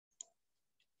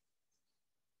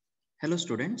Hello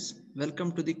students,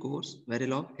 welcome to the course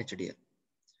Verilog HDL.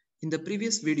 In the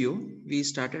previous video, we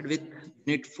started with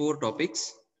unit 4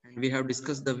 topics and we have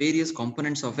discussed the various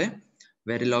components of a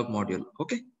Verilog module.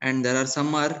 Okay, and there are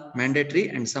some are mandatory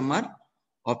and some are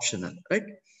optional, right?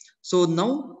 So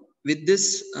now with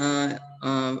this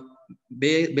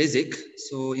basic,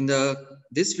 so in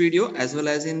this video as well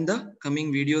as in the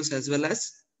coming videos as well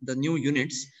as the new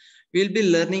units, we will be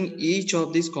learning each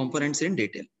of these components in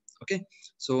detail. Okay,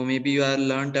 so maybe you are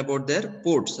learned about their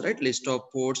ports, right? List of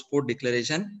ports, port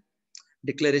declaration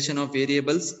of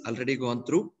variables already gone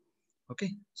through. Okay,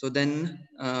 so then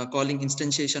calling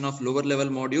instantiation of lower level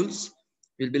modules,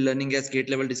 we'll be learning as gate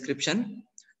level description.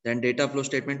 Then data flow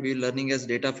statement, we'll be learning as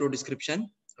data flow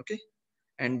description. Okay,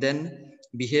 and then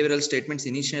behavioral statements,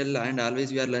 initial and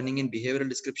always we are learning in behavioral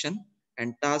description,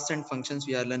 and tasks and functions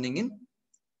we are learning in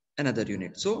another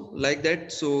unit. So like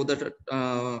that, so that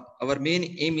our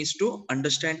main aim is to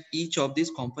understand each of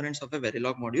these components of a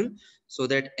Verilog module, so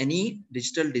that any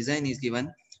digital design is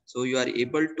given, so you are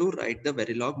able to write the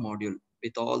Verilog module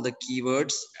with all the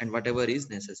keywords and whatever is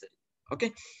necessary.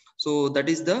 Okay, so that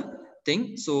is the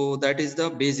thing. So that is the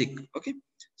basic. Okay,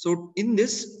 so in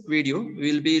this video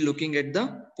we will be looking at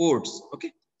the ports.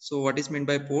 Okay, so what is meant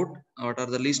by port, what are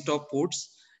the list of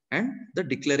ports and the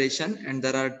declaration, and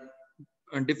there are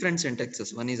different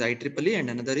syntaxes. One is IEEE and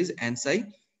another is ANSI.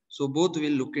 So both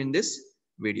will look in this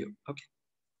video. Okay.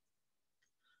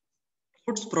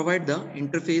 Ports provide the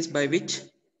interface by which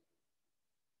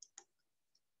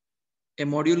a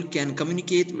module can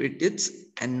communicate with its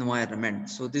environment.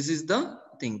 So this is the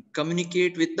thing,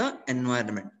 communicate with the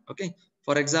environment. Okay.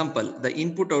 For example, the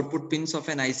input output pins of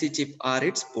an IC chip are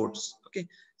its ports. Okay.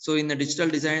 So in the digital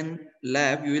design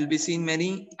lab, you will be seeing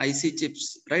many IC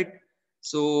chips, right?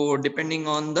 So depending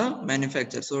on the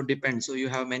manufacturer, so depends. So you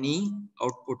have many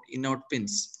output in-out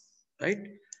pins, right?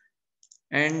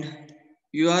 And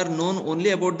you are known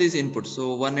only about these inputs.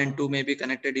 So 1 and 2 may be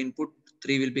connected input,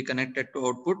 3 will be connected to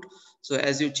output. So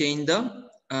as you change the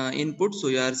input, so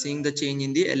you are seeing the change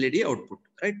in the LED output,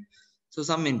 right? So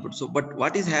some input. So but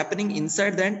what is happening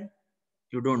inside that,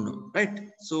 you don't know, right?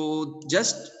 So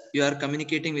just you are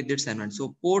communicating with its environment.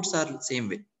 So ports are same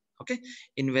way. Okay,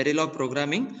 in Verilog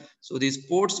programming, so these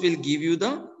ports will give you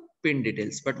the pin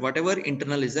details, but whatever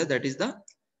internal is there, that is the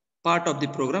part of the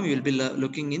program you will be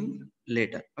looking in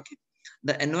later. Okay,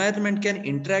 the environment can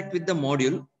interact with the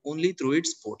module only through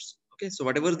its ports. Okay, so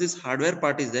whatever this hardware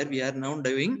part is there, we are now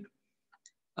doing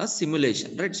a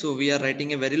simulation, right? So we are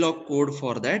writing a Verilog code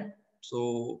for that.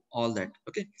 So all that.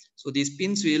 Okay, so these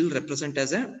pins will represent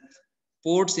as a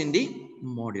ports in the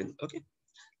module. Okay,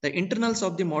 the internals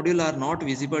of the module are not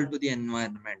visible to the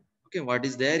environment. Okay, what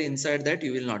is there inside that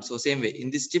you will not. So same way in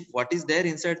this chip, what is there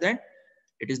inside that,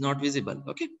 it is not visible.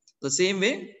 Okay, the same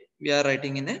way we are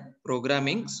writing in a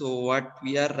programming. So what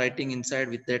we are writing inside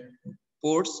with that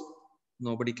ports,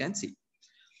 nobody can see.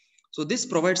 So this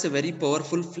provides a very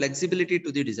powerful flexibility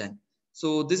to the design.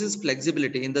 So this is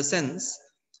flexibility in the sense,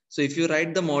 so if you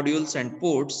write the modules and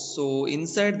ports, so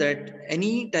inside that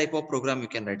any type of program you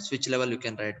can write, switch level you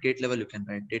can write, gate level you can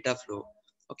write, data flow.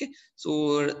 Okay,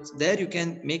 so there you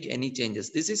can make any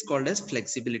changes. This is called as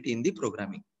flexibility in the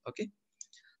programming. Okay,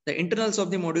 the internals of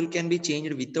the module can be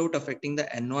changed without affecting the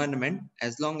environment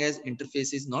as long as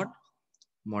interface is not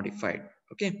modified.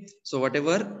 Okay, so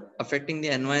whatever affecting the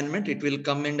environment, it will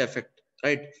come and affect,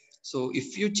 right? So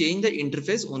if you change the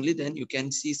interface, only then you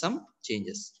can see some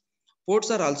changes.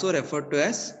 Ports are also referred to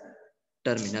as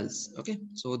terminals. Okay,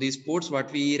 so these ports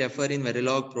what we refer in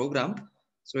Verilog program,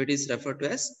 so it is referred to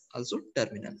as also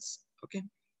terminals. Okay,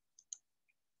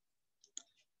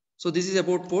 so this is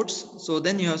about ports. So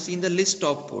then you have seen the list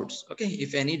of ports. Okay,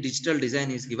 if any digital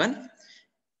design is given,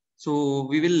 so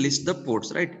we will list the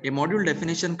ports, right? A module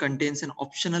definition contains an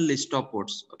optional list of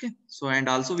ports. Okay, so and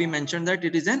also we mentioned that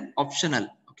it is an optional.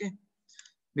 Okay,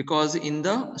 because in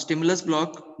the stimulus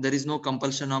block there is no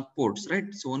compulsion of ports, right?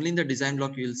 So only in the design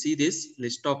block you will see this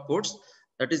list of ports.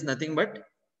 That is nothing but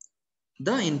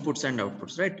the inputs and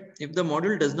outputs, right? If the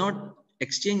module does not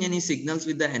exchange any signals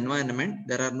with the environment,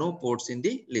 there are no ports in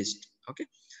the list. Okay,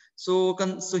 so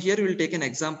here we will take an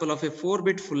example of a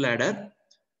 4-bit full adder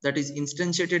that is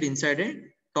instantiated inside a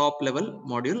top level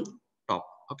module top.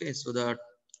 Okay, so the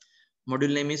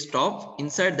module name is top.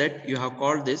 Inside that you have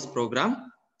called this program.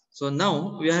 So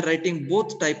now we are writing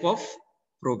both type of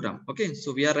program. Okay,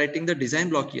 so we are writing the design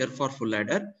block here for full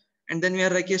adder, and then we are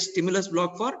writing a stimulus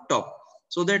block for top,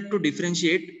 so that to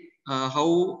differentiate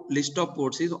how list of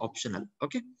ports is optional.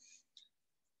 Okay,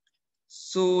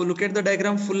 so look at the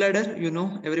diagram. Full adder, you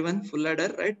know everyone, full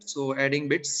adder, right? So adding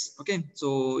bits. Okay,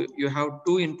 so you have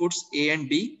two inputs A and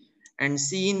B, and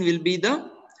C in will be the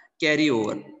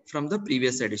carryover from the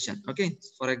previous addition. Okay,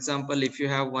 for example, if you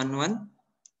have 1 1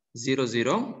 0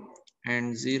 0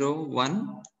 and 0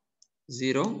 1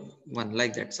 0 1,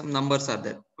 like that, some numbers are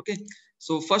there. Okay,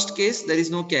 so first case there is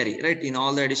no carry, right, in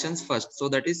all the additions first, so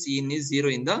that is C in is 0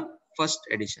 in the first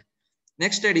addition.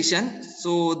 Next addition,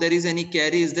 so there is any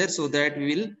carry is there, so that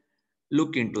we will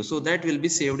look into, so that will be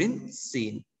saved in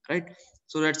scene, right?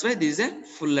 So that's why this is a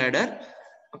full adder.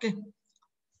 Okay,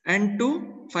 and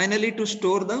to finally to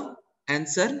store the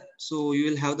answer, so you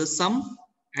will have the sum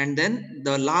and then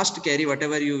the last carry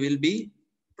whatever you will be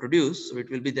produced, so it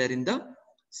will be there in the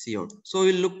cout. So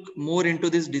we'll look more into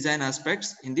this design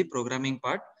aspects in the programming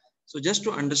part. So just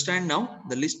to understand now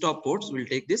the list of ports, we'll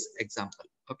take this example.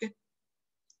 Okay,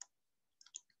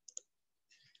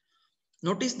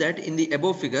 notice that in the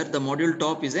above figure, the module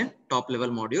top is a top level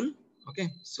module. Okay,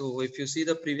 so if you see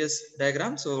the previous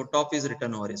diagram, so top is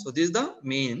written over here. So this is the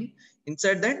main.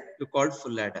 Inside that you called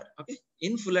full adder. Okay,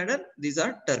 in full adder, these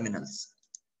are terminals.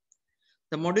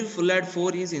 The module full add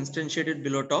 4 is instantiated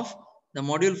below top. The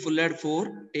module full add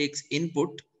 4 takes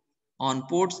input on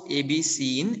ports A, B,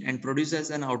 C in and produces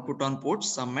an output on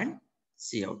ports sum and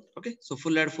C out. Okay, so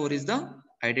full add 4 is the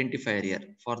identifier here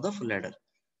for the full adder.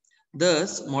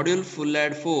 Thus, module full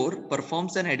add 4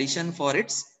 performs an addition for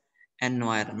its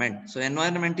environment. So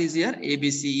environment is here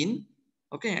ABC in,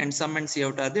 okay, and sum and C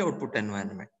out are the output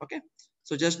environment. Okay,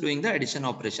 so just doing the addition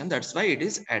operation, that's why it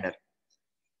is adder.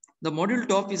 The module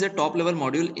top is a top level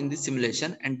module in the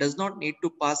simulation and does not need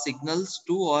to pass signals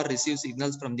to or receive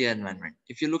signals from the environment.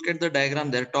 If you look at the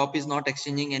diagram there, top is not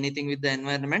exchanging anything with the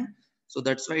environment, so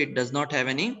that's why it does not have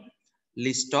any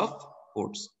list of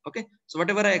ports. Okay, so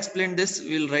whatever I explained this,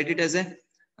 we'll write it as a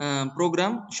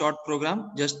program, short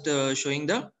program, just showing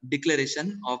the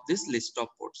declaration of this list of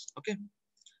ports. Okay,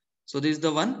 so this is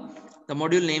the one. The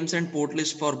module names and port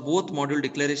list for both module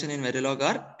declaration in Verilog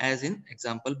are as in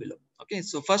example below. Okay,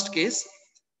 so first case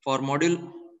for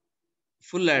module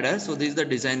full adder, so this is the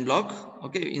design block.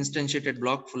 Okay, instantiated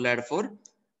block full adder 4.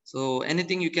 So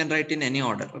anything you can write in any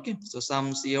order. Okay, so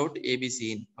sum, C out, A, B,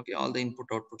 C in. Okay, all the input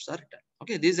outputs are written.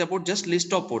 Okay, this is about just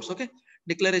list of ports. Okay,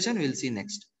 declaration we'll see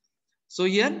next. So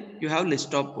here you have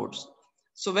list of ports.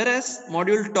 So whereas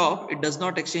module top, it does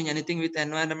not exchange anything with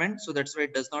environment, so that's why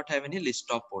it does not have any list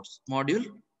of ports. Module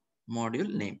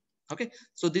name. Okay,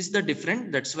 so this is the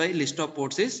different. That's why list of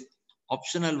ports is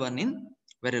optional one in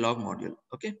Verilog module.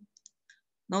 Okay.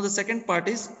 Now the second part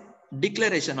is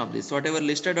declaration of this, whatever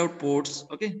listed out ports.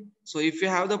 Okay, so if you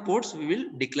have the ports, we will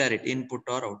declare it input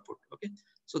or output. Okay,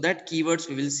 so that keywords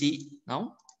we will see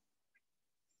now.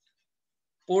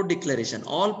 Port declaration,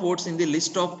 all ports in the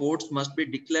list of ports must be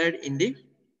declared in the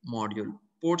module.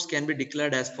 Ports can be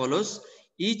declared as follows.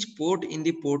 Each port in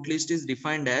the port list is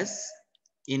defined as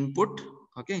input.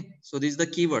 Okay, so this is the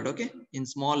keyword. Okay, in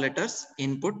small letters,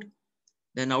 input,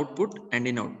 then output and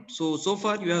in out. So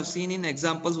far you have seen in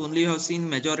examples only, you have seen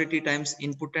majority times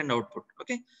input and output.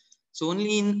 Okay, so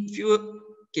only in few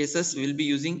cases we will be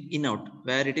using in out,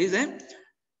 where it is a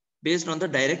based on the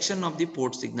direction of the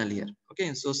port signal here.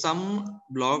 Okay, so some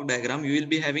block diagram you will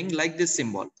be having like this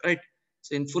symbol, right?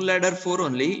 So in full adder 4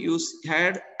 only you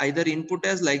had either input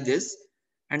as like this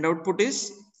and output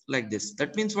is like this.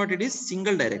 That means what it is,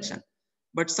 single direction.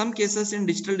 But some cases in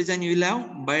digital design you will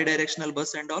have bi-directional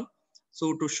bus and all.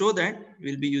 So to show that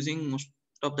we'll be using most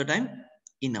of the time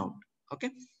in out. Okay,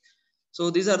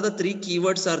 so these are the three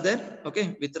keywords are there.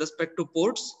 Okay, with respect to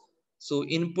ports. So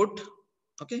input,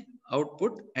 okay,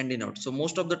 output and in out. So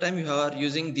most of the time you are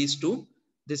using these two.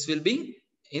 This will be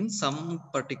in some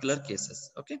particular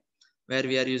cases. Okay, where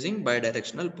we are using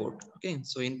bi-directional port. Okay,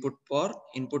 so input for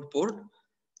input port,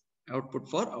 output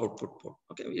for output port.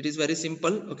 Okay, it is very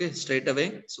simple. Okay, straight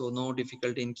away, so no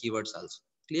difficulty in keywords also.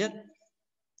 Clear?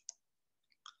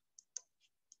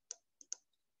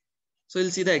 So you'll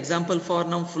see the example for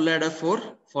now full adder 4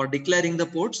 for declaring the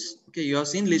ports. Okay, you have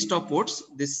seen list of ports.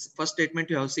 This first statement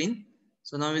you have seen.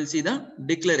 So now we'll see the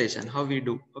declaration, how we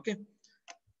do. Okay,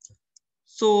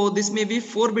 so this may be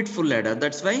 4-bit full adder.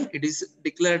 That's why it is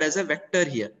declared as a vector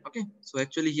here. Okay, so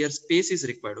actually here space is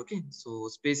required. Okay, so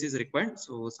space is required.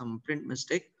 So some print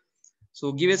mistake.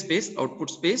 So give a space,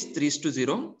 output space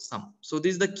 3:0 sum. So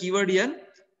this is the keyword here.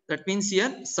 That means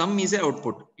here sum is a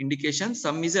output. Indication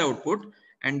sum is a output,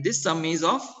 and this sum is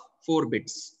of 4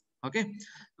 bits. Okay,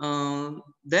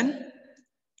 then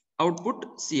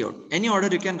output C out. Any order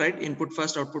you can write, input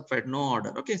first, output first, no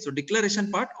order. Okay, so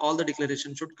declaration part, all the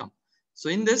declaration should come. So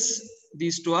in this,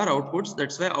 these two are outputs.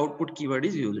 That's why output keyword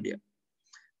is used here.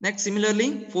 Next,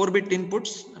 similarly, 4-bit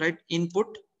inputs, right?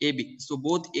 Input AB. So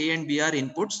both A and B are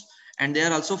inputs, and they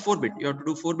are also 4-bit. You have to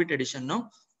do 4-bit addition now.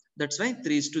 That's why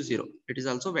 3:0. It is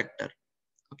also vector.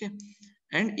 Okay.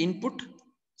 And input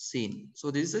scene.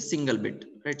 So this is a single bit,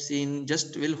 right? Scene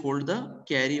just will hold the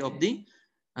carry of the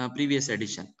previous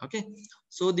addition. Okay.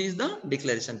 So this is the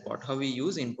declaration part, how we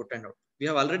use input and output. We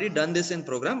have already done this in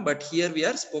program, but here we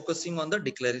are focusing on the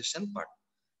declaration part.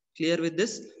 Clear with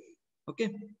this? Okay.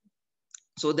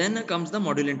 So then comes the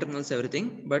module internals, everything.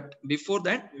 But before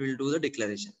that, we will do the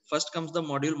declaration. First comes the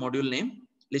module name,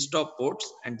 list of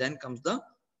ports, and then comes the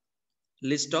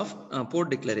list of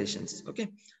port declarations. Okay.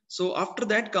 So after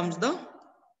that comes the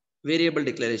variable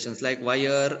declarations like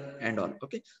wire and all.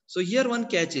 Okay. So here one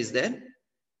catch is there.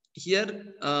 Here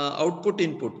output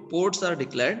input ports are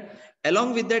declared. Along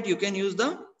with that, you can use the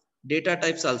data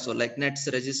types also, like nets,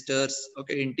 registers,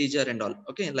 okay, integer and all.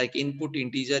 Okay, like input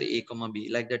integer a comma b,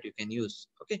 like that you can use.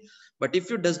 Okay, but if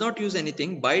you does not use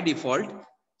anything by default,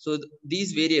 so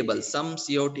these variables sum,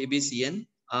 cout, ab, cn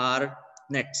are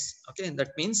nets. Okay,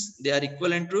 that means they are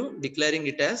equivalent to declaring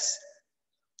it as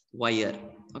wire.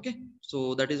 Okay,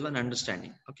 so that is one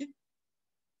understanding. Okay.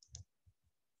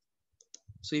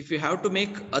 So if you have to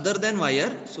make other than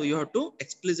wire, so you have to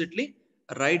explicitly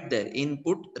write there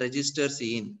input register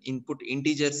in, input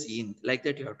integer in, like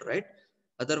that you have to write.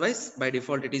 Otherwise, by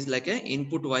default, it is like a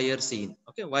input wire scene.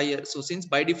 Okay, wire. So since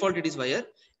by default it is wire,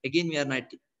 again we are not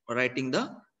writing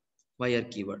the wire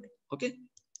keyword. Okay.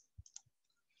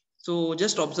 So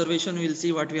just observation, we will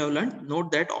see what we have learned.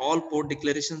 Note that all port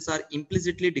declarations are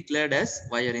implicitly declared as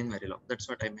wire in Verilog. That's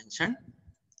what I mentioned.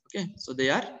 Okay, so they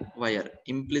are wire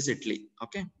implicitly.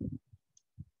 Okay.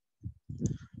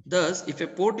 Thus, if a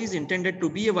port is intended to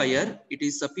be a wire, it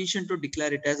is sufficient to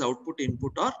declare it as output,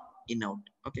 input, or in-out.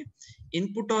 Okay,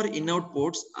 input or in-out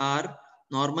ports are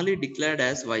normally declared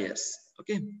as wires.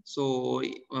 Okay, so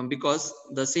because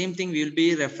the same thing we will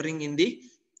be referring in the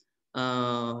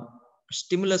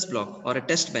stimulus block or a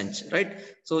test bench, right?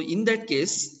 So in that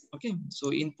case, okay,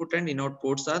 so input and in-out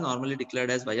ports are normally declared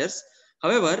as wires.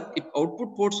 However, if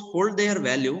output ports hold their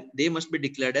value, they must be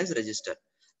declared as register.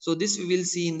 So this we will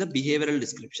see in the behavioral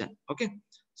description. Okay,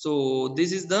 so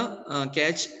this is the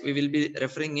catch we will be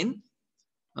referring in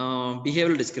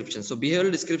behavioral description. So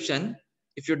behavioral description,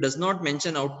 if you does not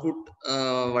mention output,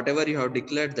 whatever you have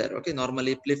declared there, okay,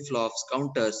 normally flip flops,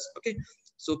 counters, okay,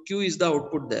 so q is the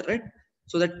output there, right?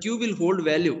 So that q will hold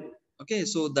value. Okay,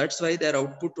 so that's why their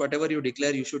output, whatever you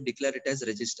declare, you should declare it as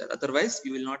register. Otherwise,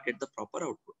 you will not get the proper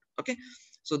output. Okay,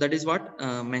 so that is what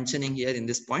mentioning here in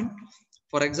this point.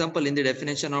 For example, in the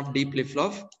definition of D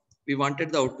flip-flop, we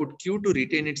wanted the output Q to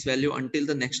retain its value until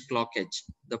the next clock edge.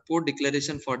 The port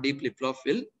declaration for D flip-flop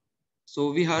will,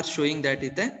 so we are showing that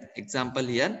in the example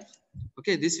here.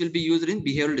 Okay, this will be used in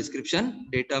behavioral description,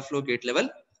 data flow gate level,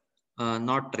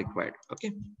 not required.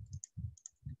 Okay.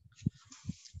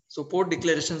 So port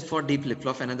declarations for D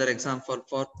flip-flop, another example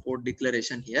for port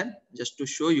declaration here, just to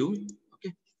show you.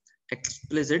 Okay,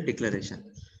 explicit declaration.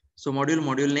 So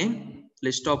module name,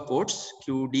 list of ports,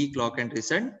 Q, D, clock and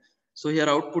reset. So here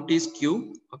output is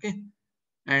Q, okay,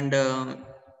 and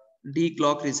D,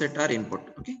 clock, reset are input.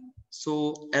 Okay,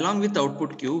 so along with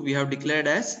output Q, we have declared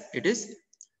as it is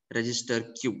register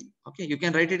Q. Okay, you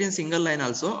can write it in single line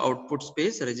also, output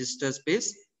space register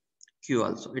space Q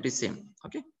also, it is same.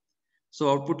 Okay,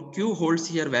 so output Q holds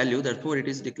here value, therefore it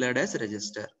is declared as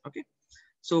register. Okay,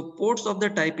 so ports of the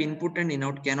type input and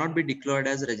in-out cannot be declared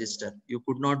as register. You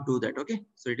could not do that. Okay,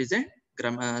 so it is a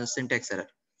syntax error,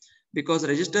 because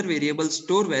register variables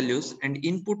store values and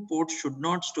input ports should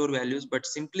not store values but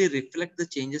simply reflect the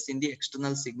changes in the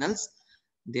external signals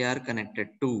they are connected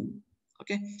to.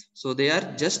 Okay, so they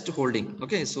are just holding.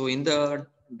 Okay, so in the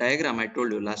diagram I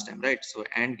told you last time, right? So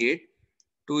AND gate,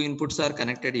 two inputs are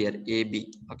connected here, A,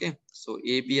 B. Okay, so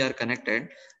A, B are connected.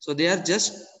 So they are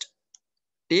just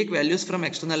take values from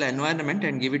external environment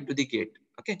and give it to the gate.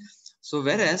 Okay, so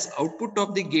whereas output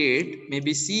of the gate may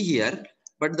be C here,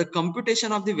 but the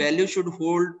computation of the value should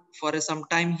hold for some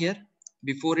time here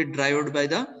before it derived by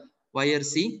the wire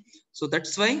C. So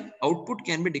that's why output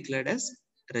can be declared as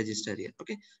register here.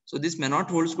 Okay, so this may not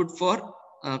holds good for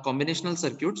combinational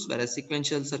circuits, whereas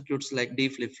sequential circuits like D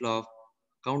flip-flop,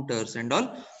 counters and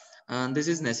all, this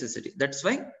is necessary. That's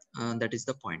why that is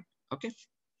the point. Okay,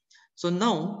 so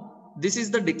now this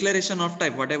is the declaration of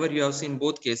type, whatever you have seen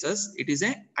both cases, it is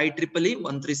a IEEE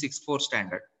 1364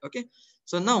 standard. Okay,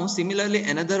 so now similarly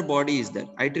another body is there.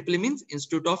 IEEE means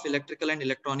Institute of Electrical and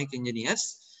Electronic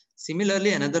Engineers.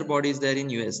 Similarly another body is there in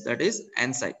US, that is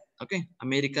ANSI. Okay,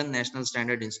 American National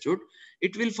Standard Institute.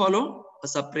 It will follow a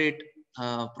separate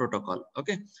protocol.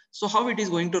 Okay, so how it is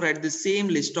going to write the same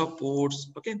list of ports,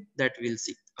 okay, that we'll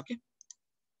see. Okay,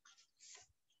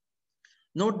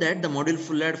 Note that the module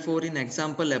full add 4 in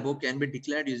example above can be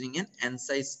declared using an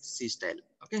ANSI C style.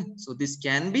 Okay, so this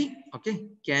can be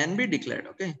declared.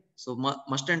 Okay, so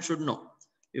must and should know.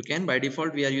 You can, by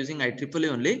default we are using IEEE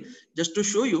only. Just to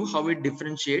show you how it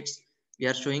differentiates, we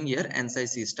are showing here ANSI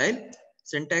C style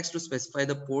syntax to specify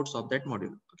the ports of that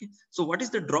module. Okay, so what is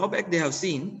the drawback they have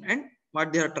seen and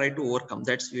what they are trying to overcome?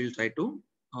 That's we will try to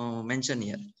mention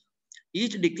here.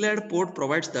 Each declared port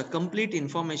provides the complete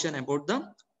information about the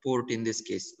port in this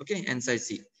case. Okay,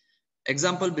 ANSI.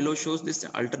 Example below shows this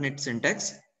alternate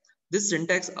syntax. This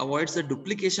syntax avoids the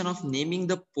duplication of naming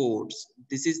the ports.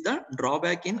 This is the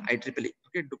drawback in IEEE.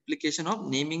 Okay, duplication of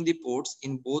naming the ports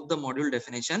in both the module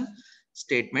definition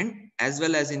statement as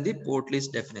well as in the port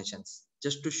list definitions.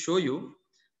 Just to show you,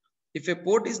 if a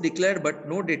port is declared but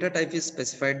no data type is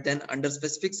specified, then under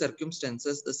specific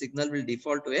circumstances, the signal will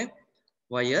default to a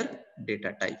wire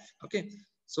data type. Okay,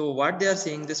 so what they are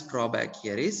saying this drawback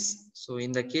here is, so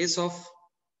in the case of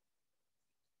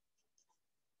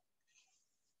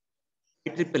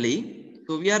IEEE,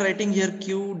 so we are writing here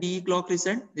Q, D, clock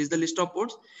reset. This is the list of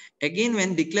ports. Again,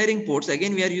 when declaring ports,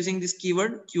 again we are using this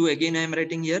keyword Q. Again, I am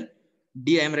writing here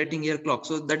D. I am writing here clock.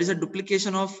 So that is a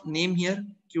duplication of name here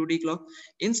Q, D, clock.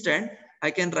 Instead,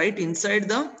 I can write inside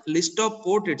the list of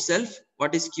port itself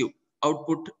what is Q,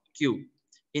 output Q,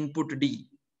 input D,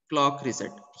 clock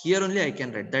reset. Here only I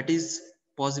can write. That is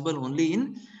possible only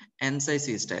in ANSI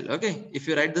C style. Okay, if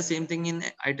you write the same thing in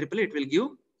IEEE, it will give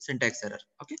syntax error.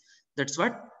 Okay, that's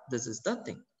what this is the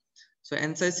thing. So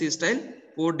ANSI C style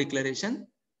port declaration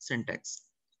syntax.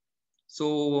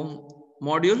 So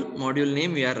module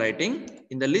name we are writing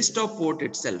in the list of port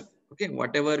itself. Okay,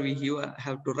 whatever we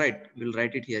have to write, we'll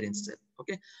write it here instead.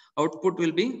 Okay, output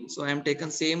will be, so I am taken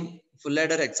same full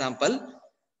adder example.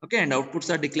 Okay, and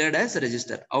outputs are declared as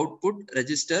register. Output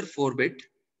register 4-bit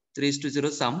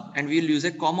 3:0 sum, and we will use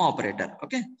a comma operator.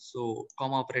 Okay, so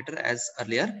comma operator as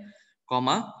earlier,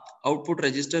 comma output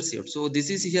register cout. So this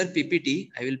is here PPT.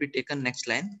 I will be taken next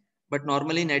line. But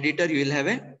normally in editor you will have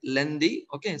a lengthy.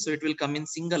 Okay, so it will come in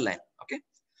single line. Okay,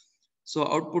 so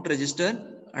output register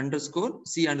underscore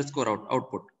C underscore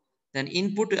output. Then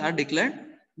input are declared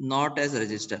not as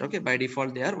register. Okay, by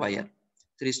default they are wire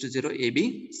 3:0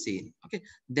 AB C. Okay,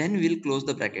 then we'll close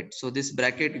the bracket. So this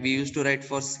bracket we used to write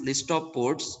for list of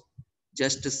ports,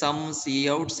 just sum C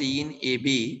out C in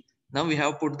AB. Now we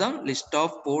have put the list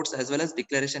of ports as well as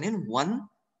declaration in one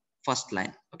first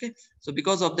line. Okay, so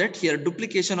because of that, here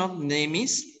duplication of name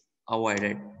is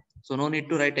avoided, so no need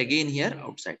to write again here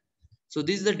outside. So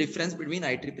this is the difference between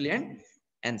IEEE and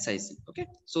ANSI C. Okay,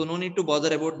 so no need to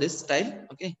bother about this style.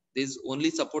 Okay, this is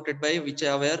only supported by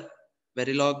whichever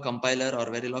Verilog compiler or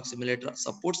Verilog simulator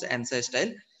supports ANSI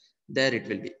style, there it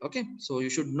will be. Okay, so you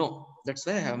should know, that's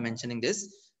why I have mentioning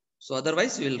this. So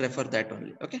otherwise we will refer that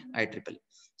only. Okay, IEEE.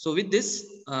 So with this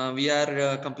we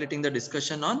are completing the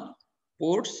discussion on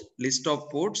ports, list of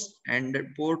ports, and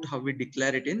port how we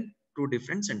declare it in two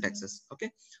different syntaxes.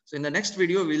 Okay, so in the next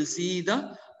video we'll see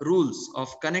the rules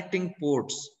of connecting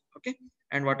ports. Okay,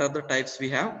 and what are the types we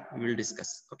have, we will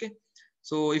discuss. Okay,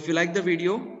 so if you like the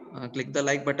video, click the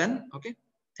like button. Okay,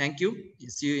 thank you,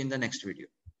 see you in the next video.